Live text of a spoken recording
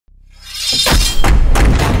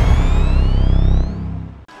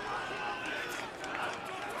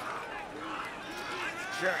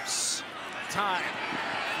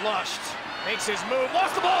Makes his move,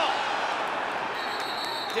 lost the ball.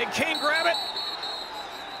 Did King grab it?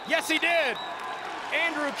 Yes, he did.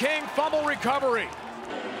 Andrew King, fumble recovery.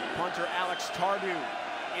 Punter Alex Tardu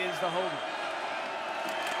is the holder.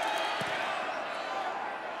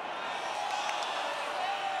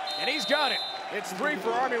 And he's got it. It's 3 for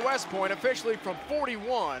Army West Point, officially from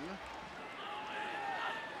 41.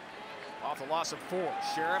 Off the loss of 4.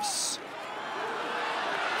 Sheriffs.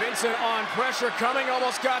 Vincent on pressure coming,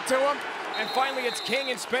 almost got to him. And finally it's King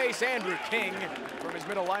in space. Andrew King from his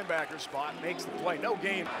middle linebacker spot makes the play. No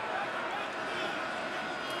gain.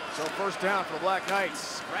 So first down for the Black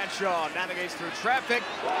Knights. Bradshaw navigates through traffic.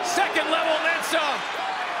 Second level, then some.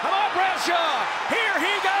 Come on, Bradshaw. Here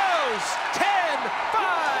he goes.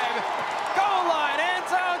 10-5. Goal line, end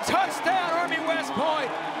zone, touchdown, Army West Point.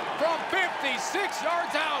 From 56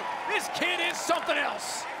 yards out. This kid is something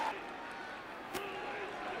else.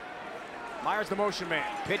 Myers, the motion man.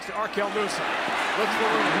 Pitch to Arkell Newsom. Looks for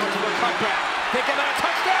a cutback. Thinking about a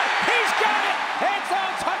touchdown. He's got it. End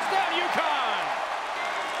zone, touchdown, UConn.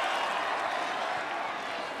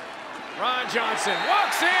 Ron Johnson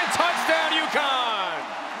walks in, touchdown, UConn.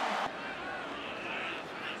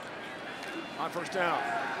 On first down.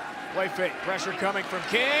 Play fake, pressure coming from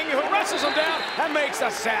King, who wrestles him down and makes a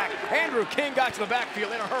sack. Andrew King got to the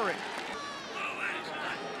backfield in a hurry.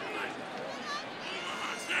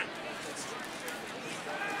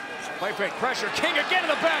 Play fake, pressure, King again in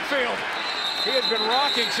the backfield. He has been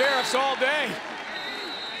rocking Sheriffs all day.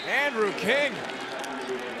 Andrew King.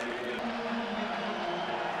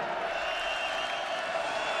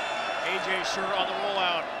 A.J. Sure on the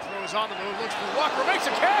rollout, throws on the move, looks for Walker, makes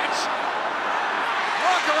a catch.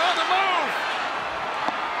 Walker on the move.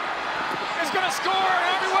 Is going to score an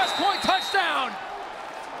Army West Point touchdown.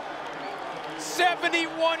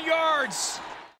 71 yards.